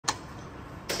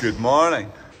Good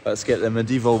morning. Let's get the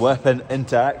medieval weapon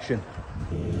into action.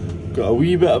 Got a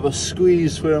wee bit of a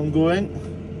squeeze where I'm going.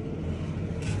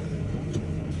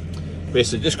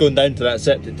 Basically just going down to that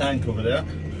septic tank over there.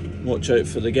 Watch out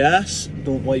for the gas,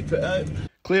 don't wipe it out.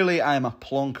 Clearly I am a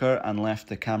plonker and left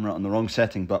the camera on the wrong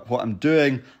setting, but what I'm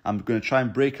doing, I'm going to try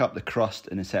and break up the crust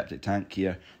in the septic tank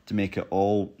here to make it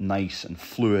all nice and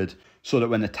fluid, so that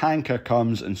when the tanker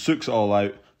comes and soaks it all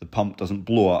out, the pump doesn't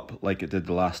blow up like it did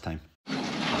the last time.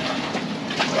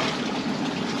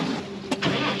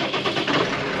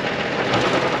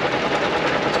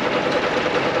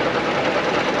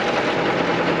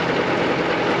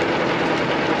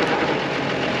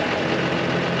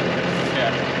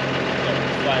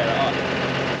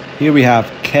 Here we have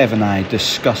Kev and I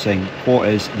discussing what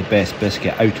is the best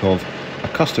biscuit out of a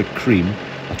custard cream,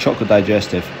 a chocolate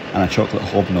digestive and a chocolate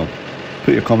hobnob.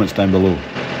 Put your comments down below.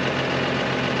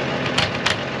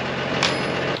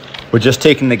 We're just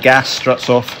taking the gas struts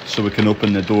off so we can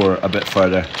open the door a bit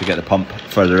further to get the pump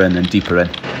further in and deeper in.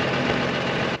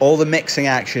 All the mixing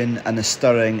action and the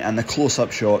stirring and the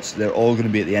close-up shots, they're all going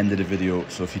to be at the end of the video,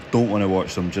 so if you don't want to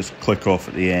watch them, just click off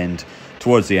at the end.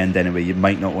 Towards the end anyway, you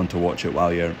might not want to watch it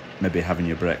while you're maybe having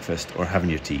your breakfast or having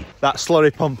your tea. That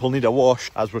slurry pump will need a wash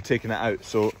as we're taking it out,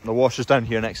 so the wash is down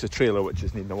here next to the trailer, which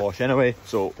is needing a wash anyway.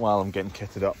 So while I'm getting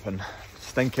kitted up and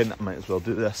stinking, I might as well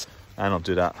do this, and I'll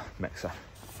do that mixer.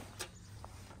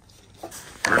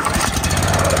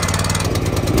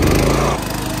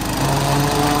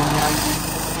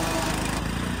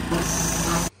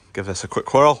 Give this a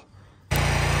quick whirl.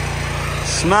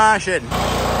 Smashing!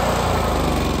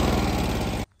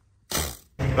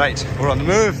 Right, we're on the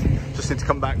move. Just need to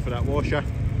come back for that washer.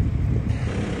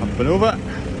 Up and over.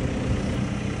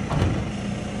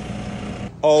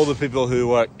 All the people who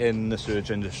work in the sewage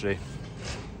industry,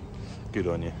 good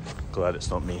on you. Glad it's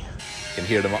not me. You can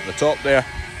hear them up the top there,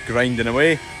 grinding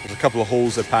away. There's a couple of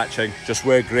holes they're patching. Just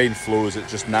where grain flows, it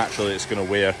just naturally it's going to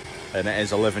wear. And it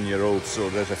is 11-year-old, so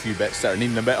there's a few bits that are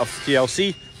needing a bit of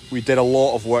TLC. We did a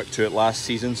lot of work to it last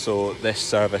season, so this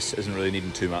service isn't really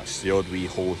needing too much. It's the odd wee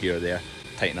hole here or there.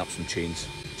 Tighten up some chains,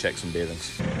 check some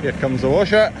bearings. Here comes the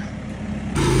washer.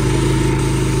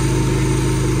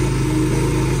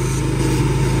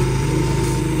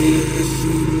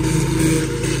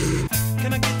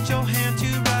 Can I get your hand to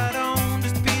ride on?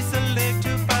 Just a piece of leg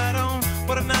to bite on.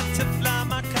 What a night to fly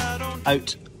my kite on.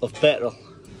 Out of petrol.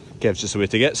 Kev's just a way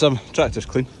to get some. Tractor's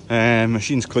clean.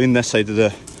 Machine's clean. This side of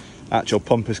the actual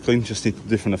pump is clean. Just need to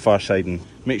do from the far side and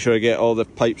make sure I get all the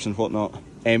pipes and whatnot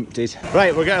emptied.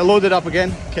 Right, we're getting loaded up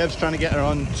again. Kev's trying to get her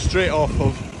on straight off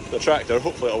of the tractor.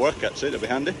 Hopefully it'll work actually, it'll be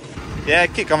handy. Yeah,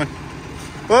 keep coming.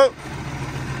 Whoa!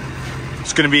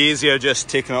 It's going to be easier just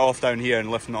taking it off down here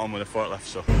and lifting it on with a forklift,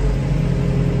 so.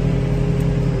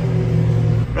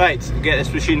 Right, we'll get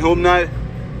this machine home now.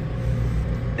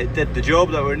 It did the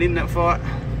job that we're needing it for.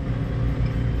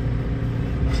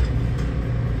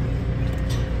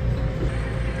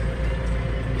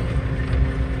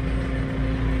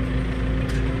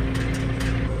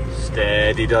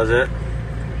 Steady does it.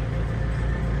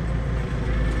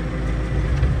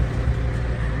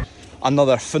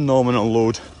 Another phenomenal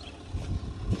load.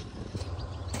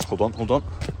 Hold on.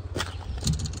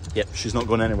 Yep, she's not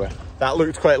going anywhere. That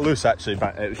looked quite loose actually,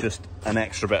 but it was just an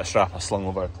extra bit of strap I slung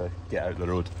over to get out the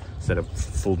road instead of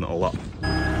folding it all up.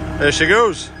 There she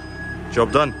goes.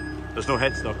 Job done. There's no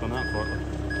headstock on that forklift.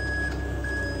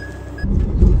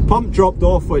 Pump dropped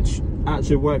off, which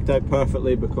actually worked out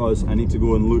perfectly because I need to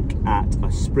go and look at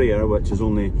a sprayer which is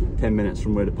only 10 minutes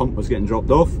from where the pump was getting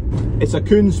dropped off. It's a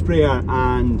Kuhn sprayer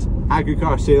and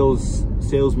Agricar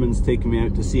salesman's taking me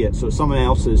out to see it, so it's someone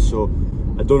else's, so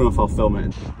I don't know if I'll film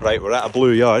it. Right, we're at a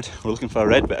blue yard. We're looking for a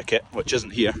red bit of kit, which isn't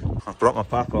here. I've brought my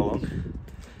papa along.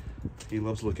 He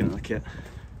loves looking at the kit.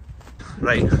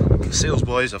 Right, the sales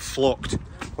boys have flocked.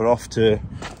 We're off to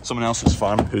someone else's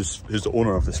farm who's the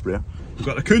owner of the sprayer. We've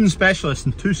got a Kuhn specialist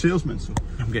and 2 salesmen, so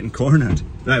I'm getting cornered.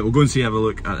 Right, we'll go and have a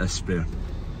look at this sprayer.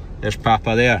 There's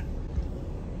Papa there.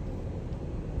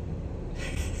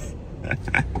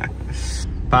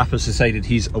 Papa's decided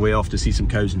he's away off to see some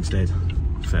cows instead.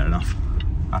 Fair enough.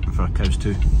 I prefer cows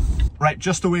too. Right,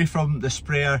 just away from the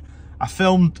sprayer, I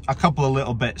filmed a couple of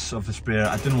little bits of the sprayer.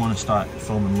 I didn't want to start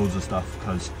filming loads of stuff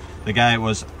because the guy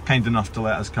was kind enough to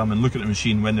let us come and look at the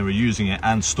machine when they were using it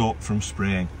and stop from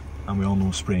spraying. And we all know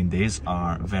spraying days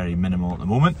are very minimal at the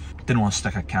moment. Didn't want to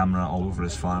stick a camera all over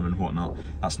his farm and whatnot.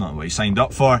 That's not what he signed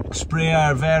up for.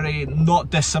 Sprayer, very not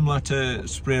dissimilar to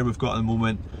sprayer we've got at the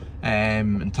moment.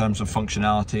 in terms of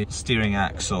functionality. Steering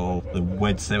axle, the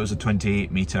width, it was a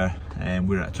 28 metre, and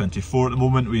we're at a 24 at the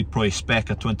moment. We'd probably spec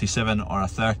a 27 or a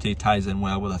 30, ties in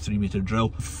well with a 3 metre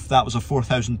drill. That was a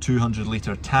 4,200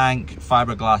 litre tank,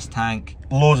 fiberglass tank,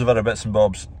 loads of other bits and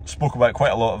bobs. Spoke about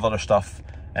quite a lot of other stuff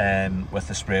with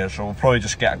the sprayer, so we'll probably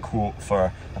just get a quote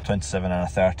for a 27 and a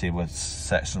 30 with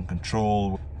section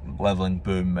control, leveling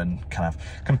boom, and kind of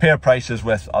compare prices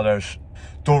with others.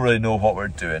 Don't really know what we're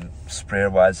doing sprayer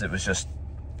wise. It was just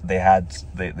they had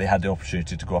the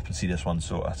opportunity to go up and see this one,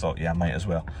 so I thought, yeah, I might as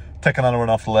well. Pick another one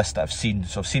off the list that I've seen.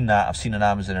 So I've seen that, I've seen an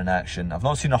Amazon in action. I've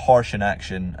not seen a Horse in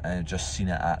action, I've just seen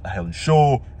it at the Highland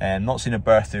Show, and not seen a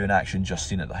Berthu in action, just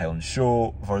seen it at the Highland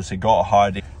Show. I've obviously got a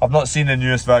Hardy. I've not seen the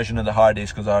newest version of the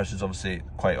Hardys because ours is obviously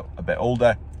quite a bit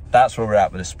older. That's where we're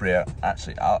at with the sprayer.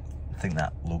 Actually, I think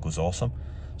that logo's awesome.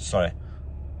 Sorry,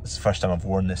 it's the first time I've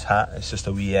worn this hat. It's just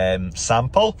a wee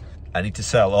sample. I need to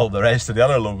sell all the rest of the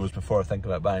other logos before I think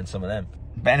about buying some of them.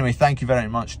 But anyway, thank you very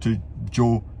much to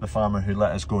Joe, the farmer, who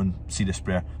let us go and see the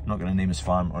sprayer. I'm not going to name his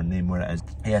farm or name where it is.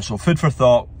 Yeah, so food for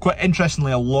thought. Quite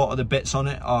interestingly, a lot of the bits on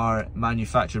it are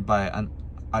manufactured by an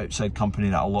outside company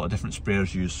that a lot of different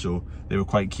sprayers use, so they were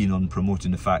quite keen on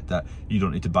promoting the fact that you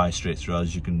don't need to buy straight through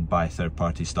us. You can buy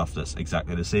third-party stuff that's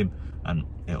exactly the same and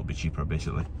it'll be cheaper,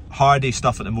 basically. Hardy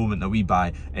stuff at the moment that we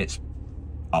buy, it's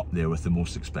up there with the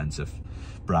most expensive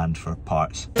brand for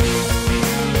parts.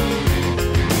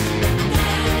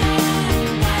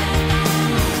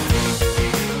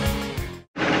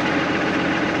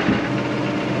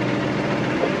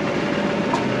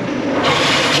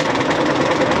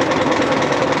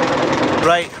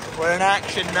 Right, we're in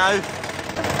action now. Yeah,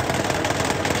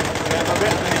 my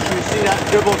bit, you see that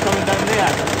dribble coming down there?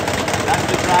 That's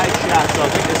the drive shaft, so I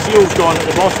think the seal's gone at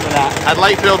the bottom of that. I'd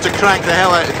like to be able to crank the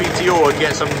hell out of the PTO and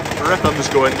get some rhythms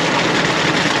going.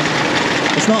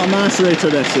 It's not a macerator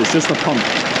this, it's just a pump.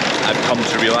 I've come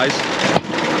to realise.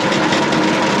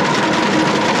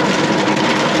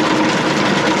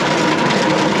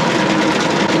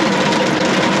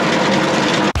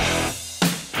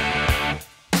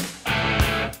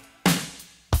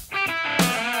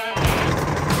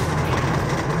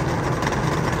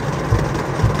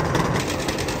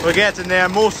 We're getting there.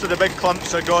 Most of the big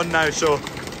clumps are gone now, so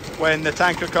when the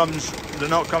tanker comes, they're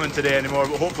not coming today anymore,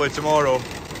 but hopefully tomorrow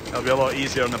it'll be a lot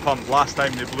easier on the pump. Last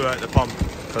time they blew out the pump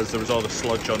because there was all the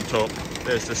sludge on top.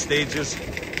 There's the stages,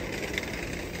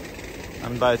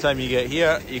 and by the time you get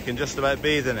here you can just about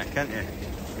bathe in it, can't you?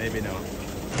 Maybe not.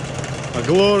 A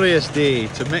glorious day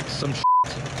to mix some shit.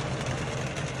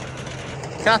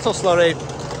 Cattle slurry,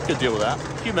 could deal with that.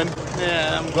 Human,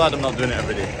 yeah, I'm glad I'm not doing it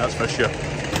every day, that's for sure.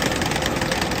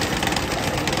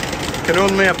 Can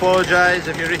only apologise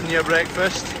if you're eating your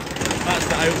breakfast. That's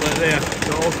the outlet there,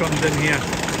 so it all comes in here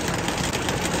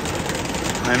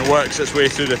and works its way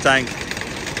through the tank.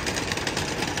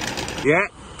 Yeah,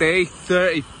 day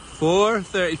 34,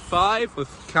 35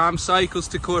 with cam cycles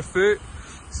to Corfu.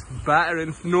 It's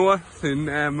battering north in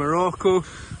Morocco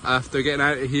after getting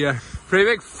out of here. Pretty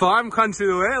big farm country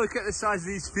though, eh? Look at the size of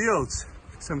these fields.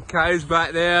 Some cows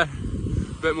back there,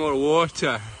 a bit more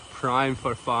water, prime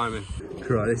for farming.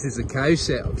 Right, this is the cow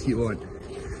setup you want.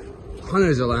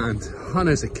 Hunters of land,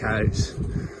 hunters of cows,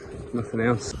 nothing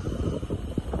else.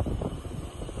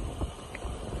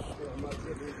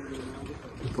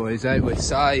 Boys out with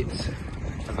sides,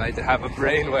 about to have a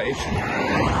brainwave.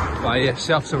 Buy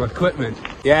yourself some equipment.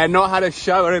 Yeah, not had a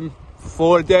shower in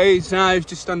 4 days now,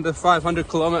 just under 500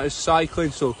 kilometres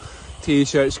cycling, so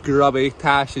t-shirt's grubby,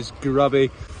 tash is grubby.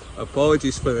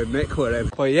 Apologies for the nick we're in.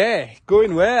 But yeah,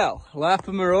 going well. Lap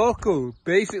of Morocco,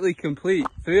 basically complete.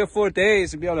 3 or 4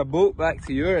 days and be on a boat back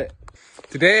to Europe.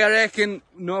 Today I reckon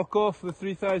knock off the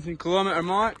 3,000 kilometre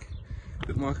mark. A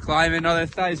bit more climbing, another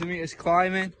 1,000 metres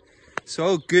climbing. It's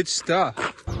all good stuff.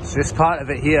 It's just part of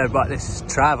it here, but this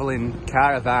travelling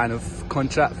caravan of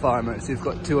contract farmers. We've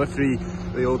got 2 or 3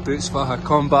 of the old Bootsfacher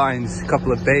combines, a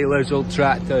couple of balers, old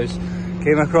tractors.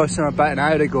 Came across them about an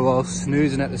hour ago all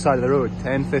snoozing at the side of the road.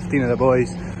 10, 15 of the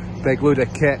boys, big load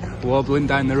of kit, wobbling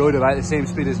down the road about the same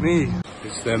speed as me.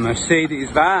 It's the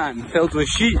Mercedes van filled with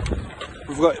sheep.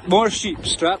 We've got more sheep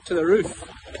strapped to the roof.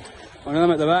 One of them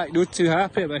at the back, not too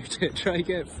happy about it, try to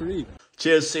get free.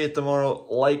 Cheers, see you tomorrow.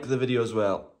 Like the video as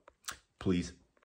well, please.